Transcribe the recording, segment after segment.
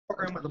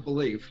program with a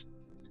belief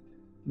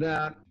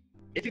that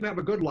if you have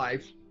a good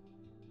life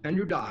and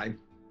you die,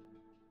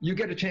 you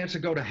get a chance to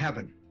go to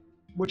heaven,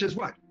 which is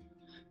what?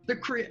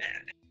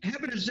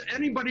 Heaven is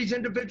anybody's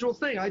individual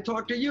thing. I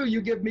talk to you,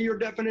 you give me your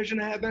definition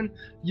of heaven,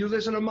 you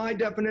listen to my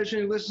definition,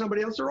 you listen to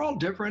somebody else, they're all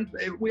different.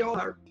 We all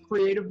have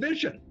creative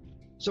vision.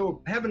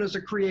 So heaven is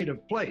a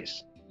creative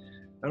place.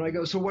 And I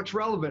go, so what's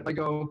relevant? I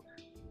go,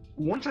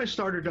 once I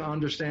started to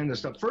understand this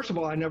stuff, first of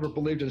all, I never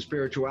believed in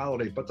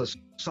spirituality, but the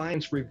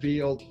science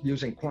revealed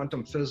using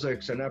quantum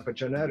physics and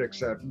epigenetics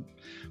that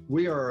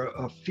we are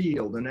a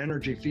field, an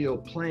energy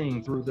field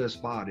playing through this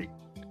body.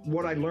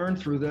 What I learned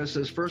through this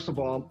is, first of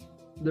all,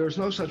 there's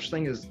no such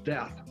thing as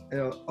death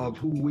of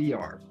who we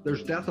are.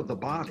 There's death of the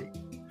body,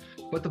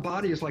 but the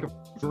body is like a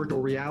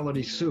virtual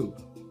reality suit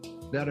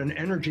that an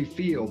energy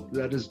field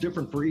that is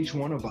different for each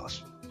one of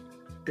us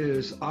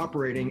is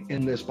operating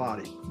in this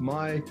body.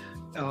 My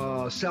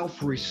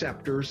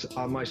self-receptors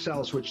on my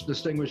cells, which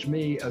distinguish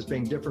me as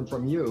being different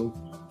from you,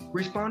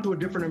 respond to a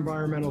different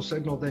environmental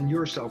signal than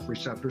your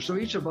self-receptors. So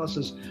each of us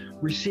is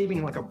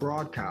receiving like a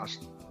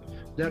broadcast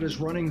that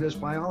is running this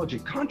biology.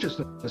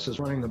 Consciousness is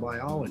running the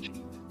biology.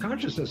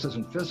 Consciousness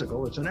isn't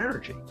physical, it's an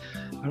energy.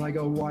 And I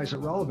go, why is it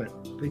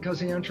relevant? Because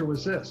the answer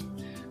was this.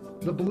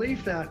 The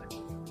belief that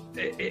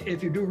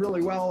if you do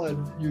really well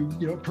and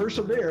you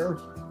persevere,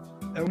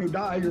 and when you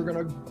die, you're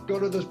going to go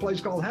to this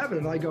place called heaven.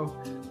 And I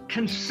go,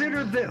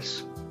 consider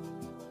this,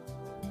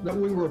 that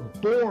we were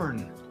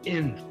born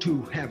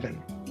into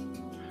heaven,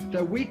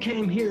 that we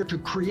came here to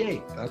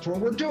create. That's what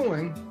we're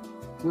doing.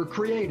 We're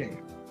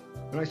creating.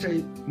 And I say,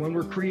 when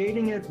we're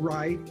creating it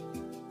right,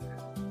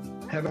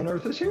 heaven on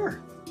earth is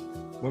here.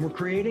 When we're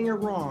creating it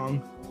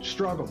wrong,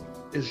 struggle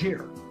is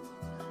here.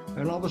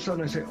 And all of a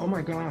sudden I say, oh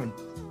my God,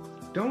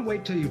 don't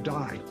wait till you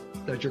die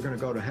that you're going to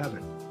go to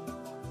heaven.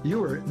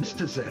 This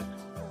is it.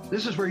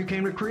 This is where you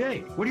came to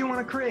create. What do you want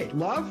to create?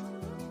 Love?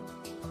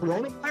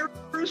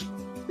 Coronavirus?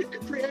 You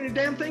can create any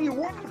damn thing you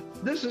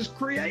want. This is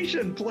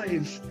creation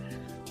place.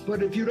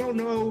 But if you don't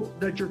know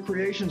that your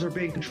creations are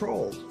being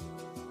controlled,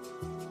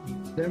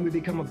 then we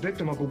become a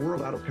victim of a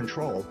world out of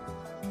control.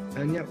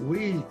 And yet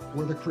we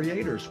were the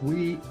creators.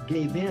 We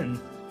gave in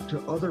to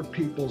other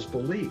people's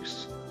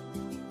beliefs.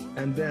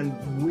 And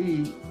then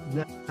we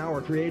now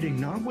are creating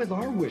not with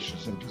our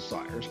wishes and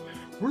desires,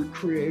 we're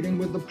creating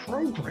with the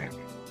program.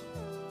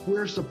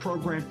 Where's the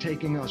program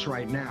taking us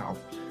right now?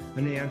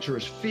 And the answer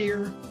is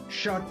fear,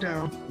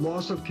 shutdown,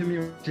 loss of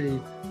community,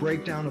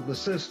 breakdown of the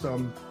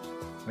system.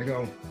 I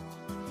go,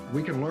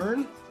 we can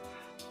learn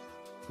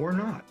or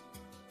not.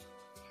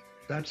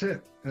 That's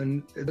it.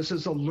 And this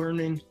is a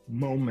learning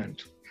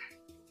moment.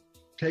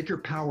 Take your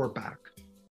power back.